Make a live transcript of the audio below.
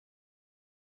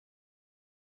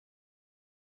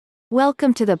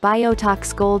Welcome to the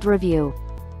Biotox Gold review.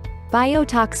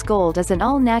 Biotox Gold is an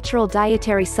all-natural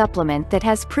dietary supplement that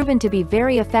has proven to be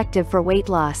very effective for weight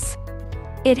loss.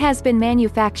 It has been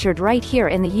manufactured right here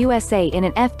in the USA in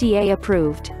an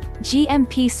FDA-approved,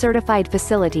 GMP-certified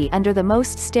facility under the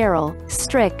most sterile,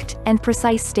 strict, and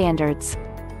precise standards.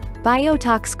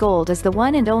 Biotox Gold is the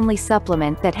one and only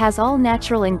supplement that has all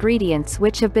natural ingredients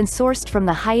which have been sourced from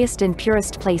the highest and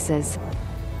purest places.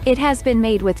 It has been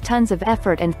made with tons of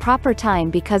effort and proper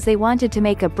time because they wanted to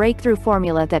make a breakthrough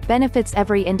formula that benefits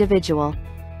every individual.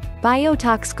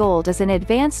 Biotox Gold is an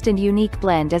advanced and unique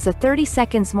blend as a 30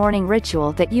 seconds morning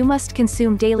ritual that you must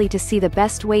consume daily to see the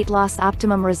best weight loss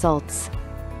optimum results.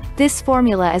 This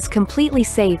formula is completely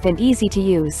safe and easy to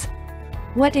use.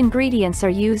 What ingredients are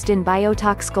used in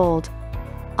Biotox Gold?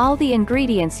 All the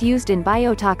ingredients used in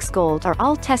Biotox Gold are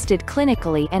all tested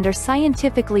clinically and are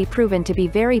scientifically proven to be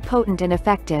very potent and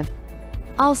effective.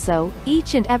 Also,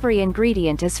 each and every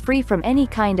ingredient is free from any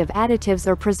kind of additives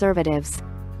or preservatives.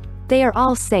 They are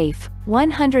all safe,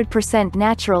 100%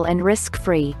 natural and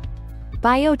risk-free.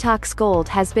 Biotox Gold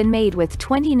has been made with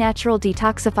 20 natural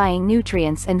detoxifying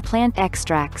nutrients and plant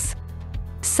extracts.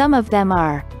 Some of them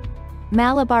are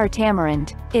Malabar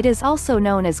tamarind. It is also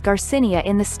known as Garcinia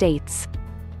in the States.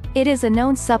 It is a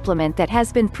known supplement that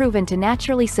has been proven to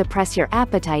naturally suppress your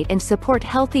appetite and support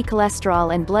healthy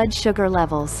cholesterol and blood sugar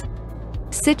levels.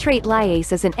 Citrate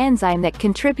lyase is an enzyme that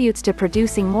contributes to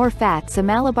producing more fat, so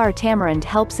Malabar tamarind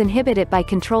helps inhibit it by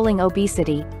controlling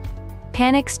obesity.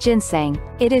 Panax ginseng.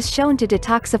 It is shown to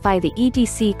detoxify the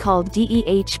EDC called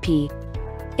DEHP.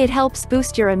 It helps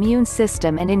boost your immune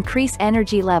system and increase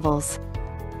energy levels.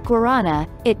 Guarana.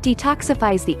 It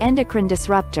detoxifies the endocrine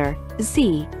disruptor,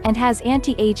 Z, and has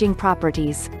anti-aging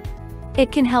properties.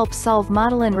 It can help solve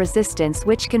motilin resistance,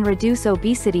 which can reduce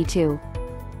obesity too.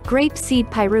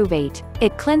 Grapeseed pyruvate.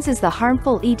 It cleanses the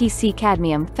harmful EDC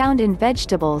cadmium found in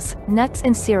vegetables, nuts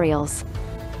and cereals.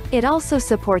 It also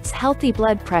supports healthy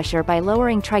blood pressure by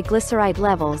lowering triglyceride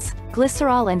levels,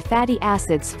 glycerol and fatty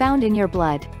acids found in your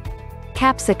blood.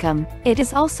 Capsicum. It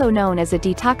is also known as a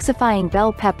detoxifying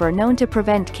bell pepper known to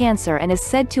prevent cancer and is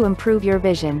said to improve your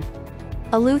vision.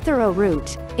 Eleuthero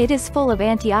root. It is full of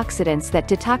antioxidants that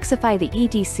detoxify the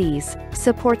EDCs,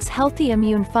 supports healthy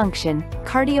immune function,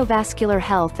 cardiovascular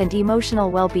health and emotional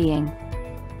well-being.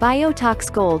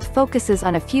 Biotox Gold focuses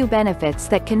on a few benefits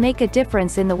that can make a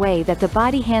difference in the way that the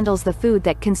body handles the food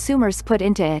that consumers put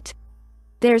into it.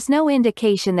 There's no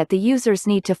indication that the users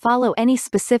need to follow any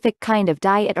specific kind of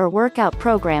diet or workout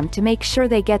program to make sure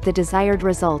they get the desired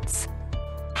results.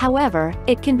 However,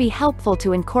 it can be helpful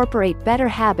to incorporate better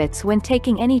habits when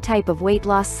taking any type of weight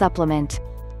loss supplement.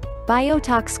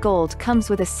 Biotox Gold comes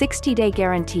with a 60-day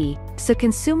guarantee, so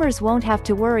consumers won't have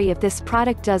to worry if this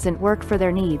product doesn't work for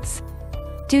their needs.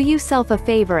 Do yourself a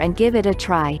favor and give it a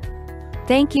try.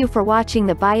 Thank you for watching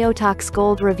the Biotox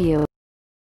Gold review.